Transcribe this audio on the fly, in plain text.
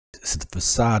basics of the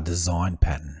facade design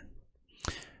pattern.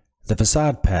 The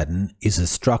facade pattern is a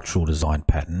structural design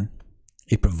pattern.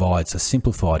 It provides a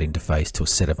simplified interface to a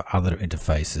set of other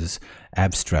interfaces,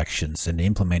 abstractions, and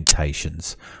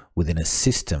implementations within a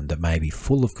system that may be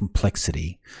full of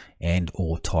complexity and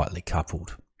or tightly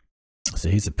coupled. So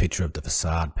here's a picture of the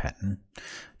facade pattern.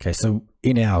 Okay, so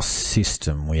in our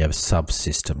system we have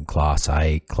subsystem class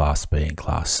A, class B, and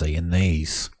class C, and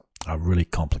these are really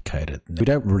complicated. We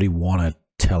don't really want to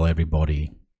tell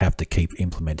everybody have to keep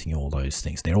implementing all those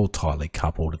things. They're all tightly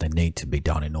coupled and they need to be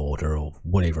done in order or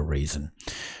whatever reason.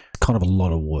 It's kind of a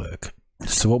lot of work.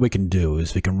 So what we can do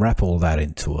is we can wrap all that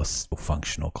into a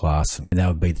functional class, and that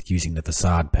would be using the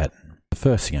facade pattern. The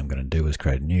first thing I'm going to do is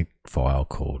create a new file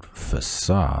called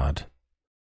facade.py.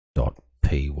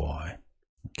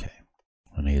 Okay,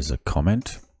 and here's a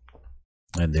comment.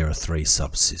 And there are three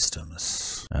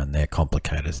subsystems, and they're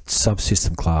complicated.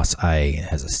 Subsystem class A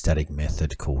has a static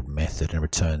method called method and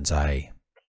returns A.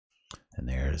 And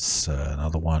there's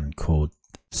another one called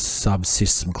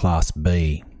subsystem class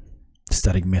B,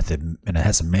 static method, and it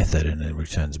has a method and it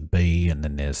returns B. And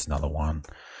then there's another one,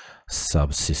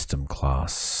 subsystem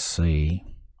class C,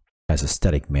 has a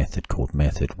static method called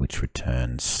method, which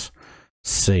returns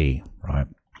C, right?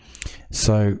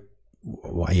 So,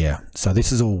 yeah, so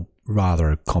this is all rather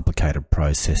a complicated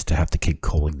process to have to keep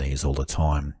calling these all the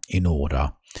time in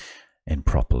order and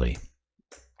properly.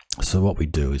 So what we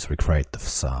do is we create the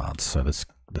facade. So let's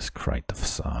create the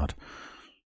facade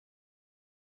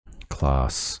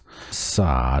class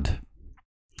facade,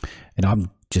 and I'm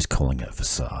just calling it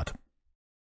facade,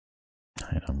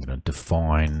 and I'm going to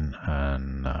define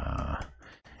an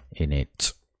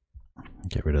init,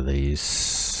 get rid of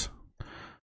these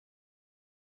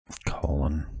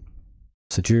colon.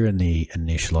 So during the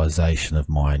initialization of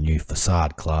my new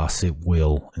facade class, it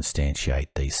will instantiate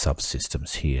these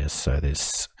subsystems here. So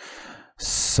this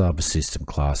subsystem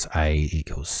class A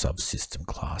equals subsystem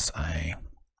class A.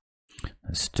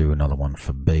 Let's do another one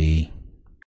for B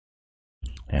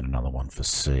and another one for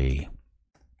C.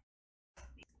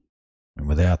 And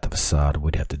without the facade,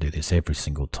 we'd have to do this every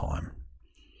single time.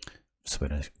 So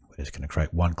we're just going to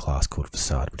create one class called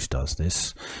facade, which does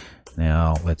this.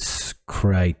 Now let's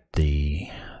create the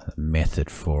method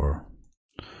that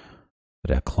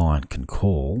our client can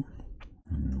call,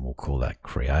 and we'll call that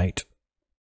create.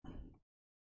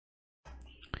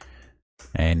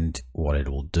 And what it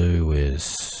will do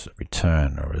is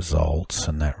return a result,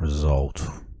 and that result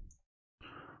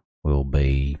will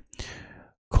be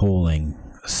calling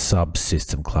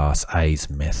subsystem class A's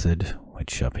method,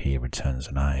 which up here returns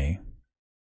an A.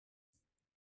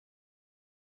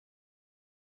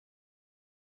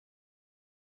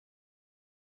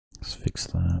 Let's fix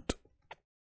that.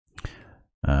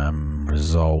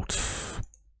 Result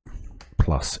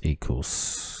plus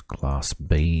equals class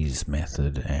B's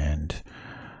method, and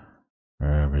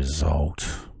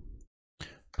result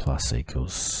plus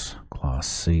equals class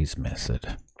C's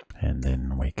method, and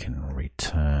then we can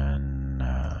return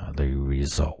the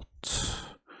result.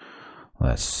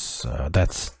 That's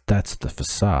the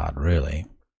facade, really.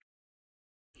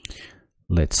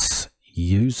 Let's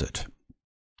use it.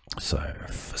 So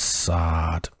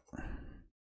facade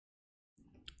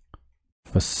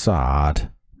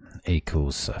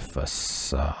equals a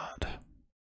facade,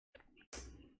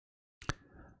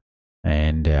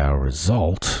 and our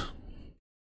result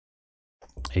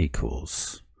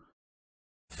equals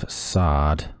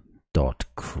facade dot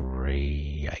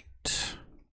create,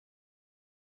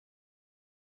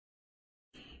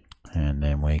 and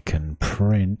then we can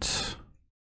print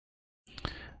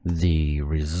the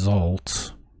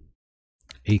result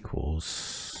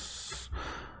equals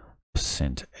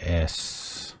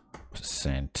 %s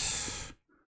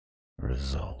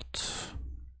 %result.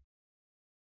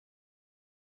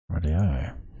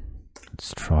 Rightio.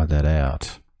 Let's try that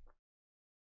out.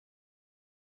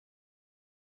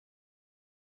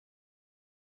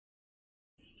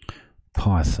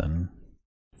 Python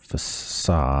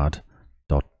facade.py.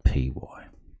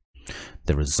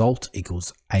 The result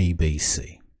equals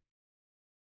ABC.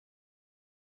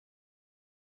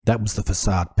 That was the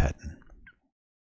facade pattern.